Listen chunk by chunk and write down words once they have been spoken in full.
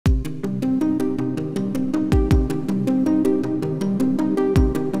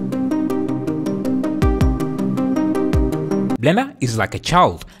Blender is like a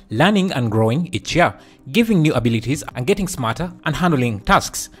child, learning and growing each year, giving new abilities and getting smarter and handling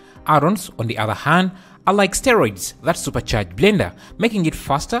tasks. Addons, on the other hand, are like steroids that supercharge Blender, making it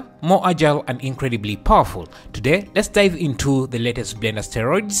faster, more agile and incredibly powerful. Today, let's dive into the latest Blender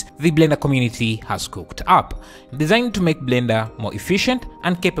steroids the Blender community has cooked up, designed to make Blender more efficient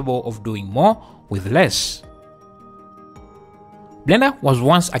and capable of doing more with less. Blender was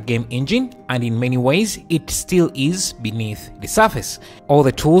once a game engine, and in many ways it still is beneath the surface. All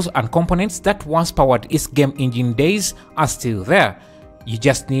the tools and components that once powered its game engine days are still there. You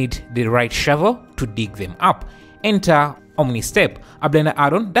just need the right shovel to dig them up. Enter OmniStep, a Blender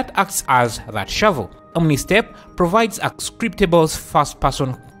add-on that acts as that shovel. OmniStep provides a scriptable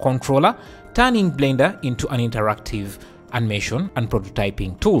first-person controller, turning Blender into an interactive animation and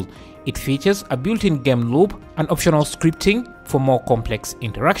prototyping tool. It features a built-in game loop and optional scripting for more complex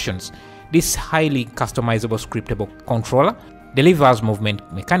interactions. This highly customizable scriptable controller delivers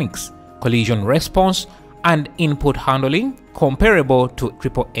movement mechanics, collision response, and input handling comparable to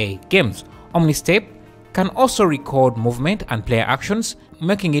AAA games. OmniStep can also record movement and player actions,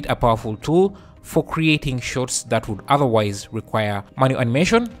 making it a powerful tool for creating shots that would otherwise require manual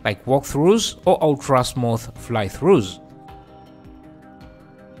animation like walkthroughs or ultra-smooth fly-throughs.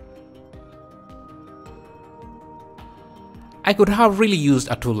 I could have really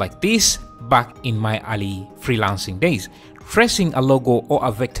used a tool like this back in my early freelancing days. Tracing a logo or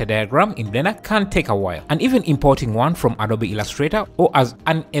a vector diagram in Blender can take a while, and even importing one from Adobe Illustrator or as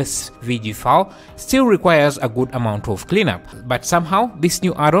an SVG file still requires a good amount of cleanup. But somehow this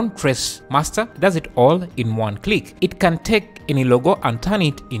new add-on, PressMaster, does it all in one click. It can take any logo and turn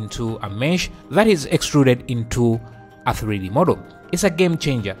it into a mesh that is extruded into a 3D model. It's a game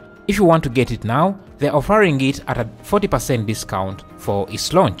changer. If you want to get it now, they're offering it at a 40% discount for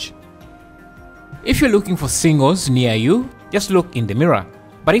its launch. If you're looking for singles near you, just look in the mirror.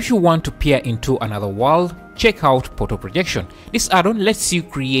 But if you want to peer into another world, check out Pho Projection. This add-on lets you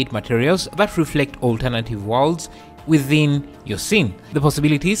create materials that reflect alternative worlds within your scene. The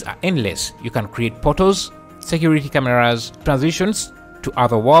possibilities are endless. You can create portals, security cameras, transitions to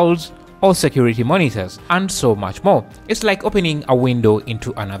other worlds, or security monitors, and so much more. It's like opening a window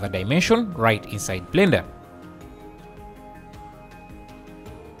into another dimension right inside Blender.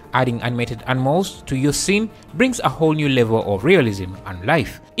 Adding animated animals to your scene brings a whole new level of realism and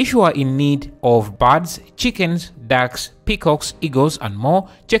life. If you are in need of birds, chickens, ducks, peacocks, eagles, and more,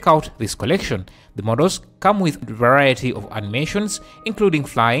 check out this collection. The models come with a variety of animations, including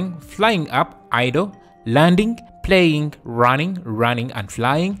flying, flying up, idle, landing, playing, running and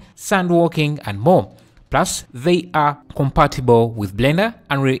flying, sandwalking, and more. Plus, they are compatible with Blender,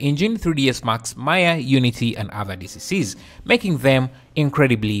 Unreal Engine, 3ds Max, Maya, Unity, and other DCCs, making them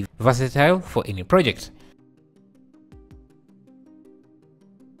incredibly versatile for any project.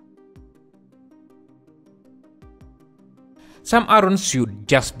 Some add-ons should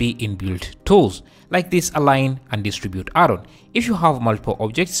just be inbuilt tools, like this Align and Distribute add-on. If you have multiple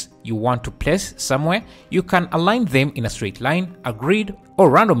objects you want to place somewhere, you can align them in a straight line, a grid,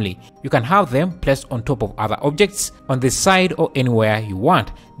 or randomly. You can have them placed on top of other objects, on the side, or anywhere you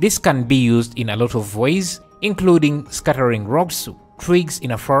want. This can be used in a lot of ways, including scattering rocks, twigs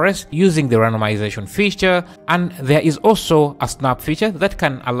in a forest using the randomization feature, and there is also a snap feature that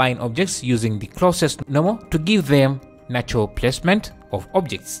can align objects using the closest normal to give them natural placement of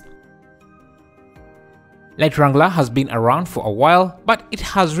objects. Wrangler has been around for a while, but it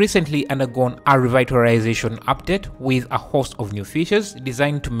has recently undergone a revitalization update with a host of new features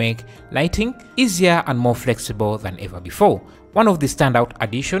designed to make lighting easier and more flexible than ever before. One of the standout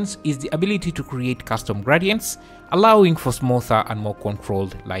additions is the ability to create custom gradients, allowing for smoother and more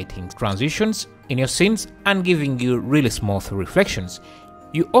controlled lighting transitions in your scenes and giving you really smooth reflections.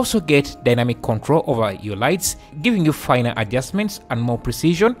 You also get dynamic control over your lights, giving you finer adjustments and more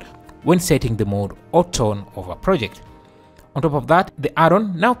precision when setting the mode or tone of a project. On top of that, the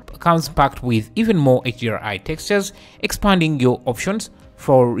add-on now comes packed with even more HDRI textures, expanding your options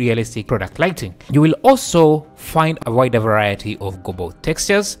for realistic product lighting. You will also find a wider variety of global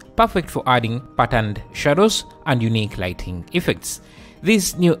textures, perfect for adding patterned shadows and unique lighting effects.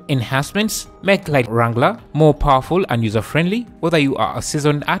 These new enhancements make Wrangler more powerful and user-friendly, whether you are a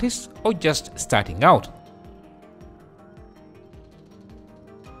seasoned artist or just starting out.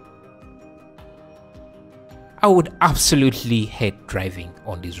 I would absolutely hate driving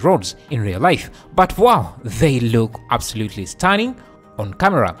on these roads in real life, but wow, they look absolutely stunning on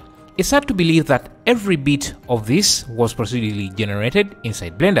camera. It's hard to believe that every bit of this was procedurally generated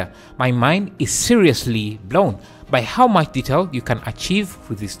inside Blender. My mind is seriously blown by how much detail you can achieve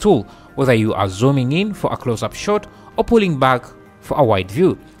with this tool, whether you are zooming in for a close-up shot or pulling back for a wide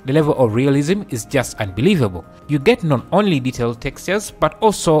view. The level of realism is just unbelievable. You get not only detailed textures but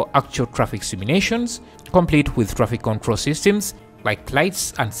also actual traffic simulations, complete with traffic control systems like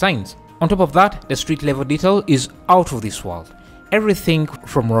lights and signs. On top of that, the street level detail is out of this world. Everything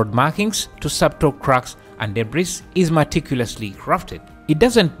from road markings to subtle cracks and debris is meticulously crafted. It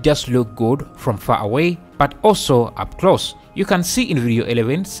doesn't just look good from far away, but also up close. You can see in video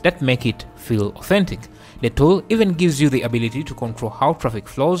elements that make it feel authentic. The tool even gives you the ability to control how traffic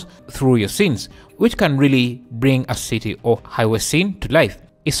flows through your scenes, which can really bring a city or highway scene to life.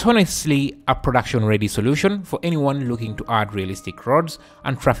 It's honestly a production-ready solution for anyone looking to add realistic roads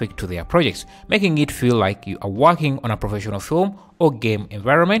and traffic to their projects, making it feel like you are working on a professional film or game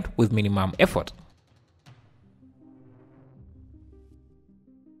environment with minimum effort.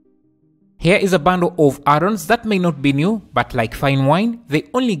 Here is a bundle of add-ons that may not be new, but like fine wine, they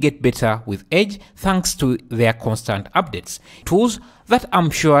only get better with age thanks to their constant updates. Tools that I'm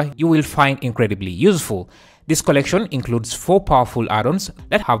sure you will find incredibly useful. This collection includes 4 powerful add-ons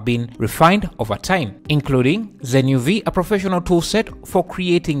that have been refined over time, including Zen UV, a professional toolset for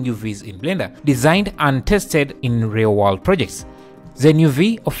creating UVs in Blender, designed and tested in real-world projects. Zen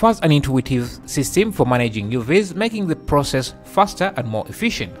UV offers an intuitive system for managing UVs, making the process faster and more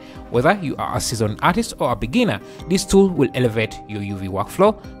efficient. Whether you are a seasoned artist or a beginner, this tool will elevate your UV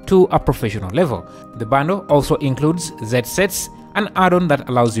workflow to a professional level. The bundle also includes Z Sets, an add-on that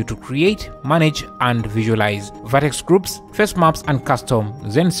allows you to create, manage, and visualize vertex groups, face maps, and custom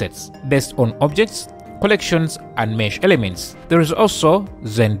Zen sets based on objects, collections, and mesh elements. There is also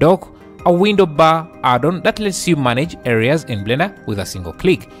Zen Dock, a window bar add-on that lets you manage areas in Blender with a single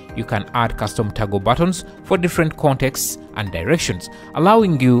click. You can add custom toggle buttons for different contexts and directions,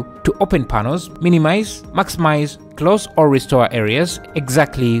 allowing you to open panels, minimize, maximize, close, or restore areas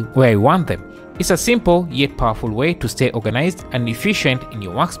exactly where you want them. It's a simple yet powerful way to stay organized and efficient in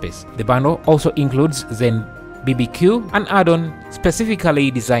your workspace. The bundle also includes Zen BBQ, an add-on specifically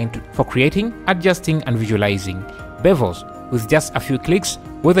designed for creating, adjusting, and visualizing bevels with just a few clicks,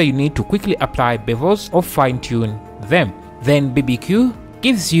 whether you need to quickly apply bevels or fine-tune them. Then BBQ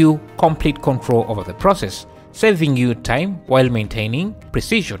gives you complete control over the process, saving you time while maintaining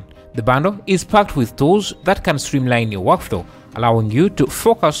precision. The bundle is packed with tools that can streamline your workflow, allowing you to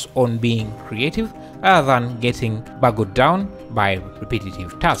focus on being creative rather than getting bogged down by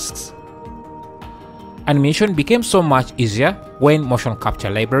repetitive tasks. Animation became so much easier when motion capture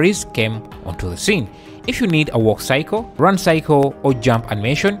libraries came onto the scene. If you need a walk cycle, run cycle, or jump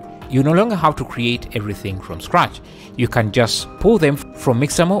animation, you no longer have to create everything from scratch. You can just pull them from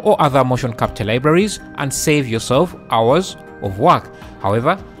Mixamo or other motion capture libraries and save yourself hours of work.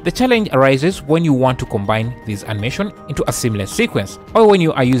 However, the challenge arises when you want to combine these animations into a seamless sequence, or when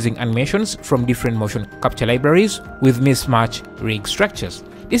you are using animations from different motion capture libraries with mismatched rig structures.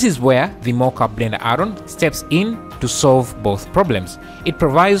 This is where the Mocha Blender add-on steps in to solve both problems. It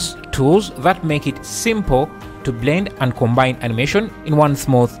provides tools that make it simple to blend and combine animation in one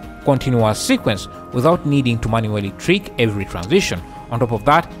smooth, continuous sequence without needing to manually tweak every transition. On top of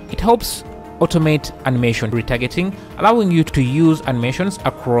that, it helps automate animation retargeting, allowing you to use animations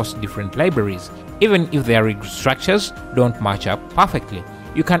across different libraries, even if their rig structures don't match up perfectly.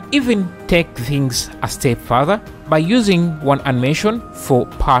 You can even take things a step further by using one animation for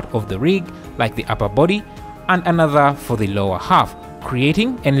part of the rig, like the upper body, and another for the lower half,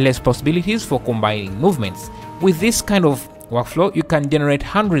 creating endless possibilities for combining movements. With this kind of workflow, you can generate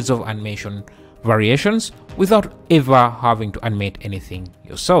hundreds of animation variations without ever having to animate anything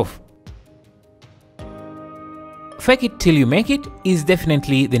yourself. Fake it till you make it is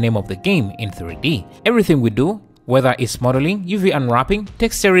definitely the name of the game in 3D. Everything we do, whether it's modeling, UV unwrapping,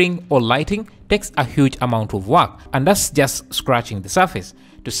 texturing, or lighting, takes a huge amount of work, and that's just scratching the surface.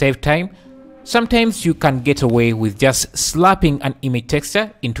 To save time, sometimes you can get away with just slapping an image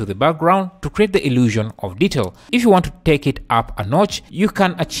texture into the background to create the illusion of detail. If you want to take it up a notch, you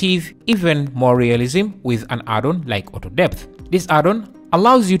can achieve even more realism with an add-on like Auto Depth. This add-on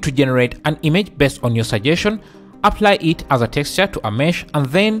allows you to generate an image based on your suggestion, apply it as a texture to a mesh, and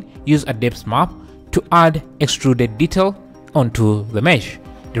then use a depth map to add extruded detail onto the mesh.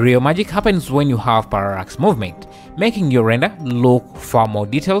 The real magic happens when you have parallax movement, making your render look far more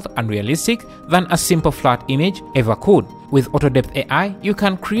detailed and realistic than a simple flat image ever could. With AutoDepth AI, you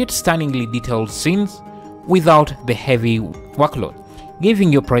can create stunningly detailed scenes without the heavy workload,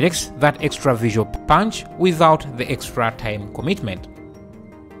 giving your projects that extra visual punch without the extra time commitment.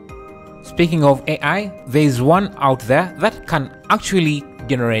 Speaking of AI, there is one out there that can actually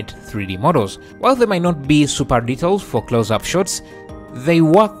generate 3D models. While they might not be super detailed for close-up shots, they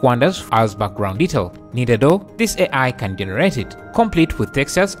work wonders as background detail. needed though, this AI can generate it, complete with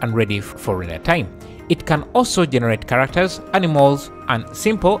textures and ready for render time. It can also generate characters, animals, and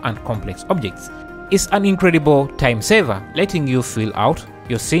simple and complex objects. It's an incredible time saver, letting you fill out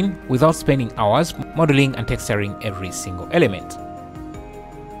your scene without spending hours modeling and texturing every single element.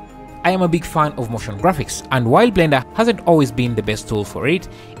 I am a big fan of motion graphics, and while Blender hasn't always been the best tool for it,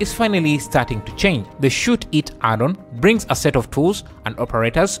 it's finally starting to change. The Shootit add-on brings a set of tools and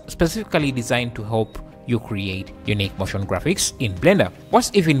operators specifically designed to help you create unique motion graphics in Blender.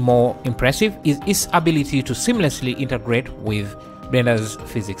 What's even more impressive is its ability to seamlessly integrate with Blender's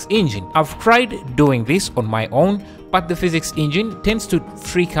physics engine. I've tried doing this on my own, but the physics engine tends to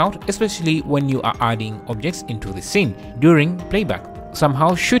freak out, especially when you are adding objects into the scene during playback.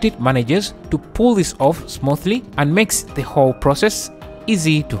 Somehow Shootit manages to pull this off smoothly and makes the whole process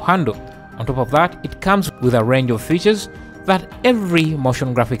easy to handle. On top of that, it comes with a range of features that every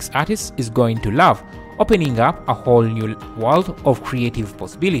motion graphics artist is going to love, opening up a whole new world of creative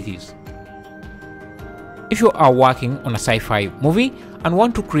possibilities. If you are working on a sci-fi movie and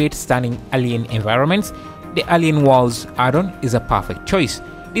want to create stunning alien environments, the Alien Worlds add-on is a perfect choice.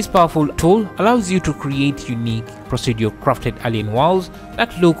 This powerful tool allows you to create unique, procedure-crafted alien worlds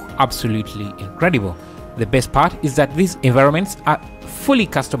that look absolutely incredible. The best part is that these environments are fully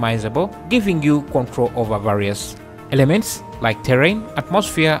customizable, giving you control over various elements like terrain,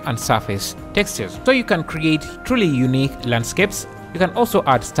 atmosphere, and surface textures. So you can create truly unique landscapes. You can also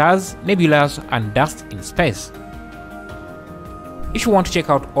add stars, nebulas, and dust in space. If you want to check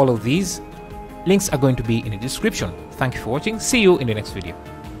out all of these, links are going to be in the description. Thank you for watching. See you in the next video.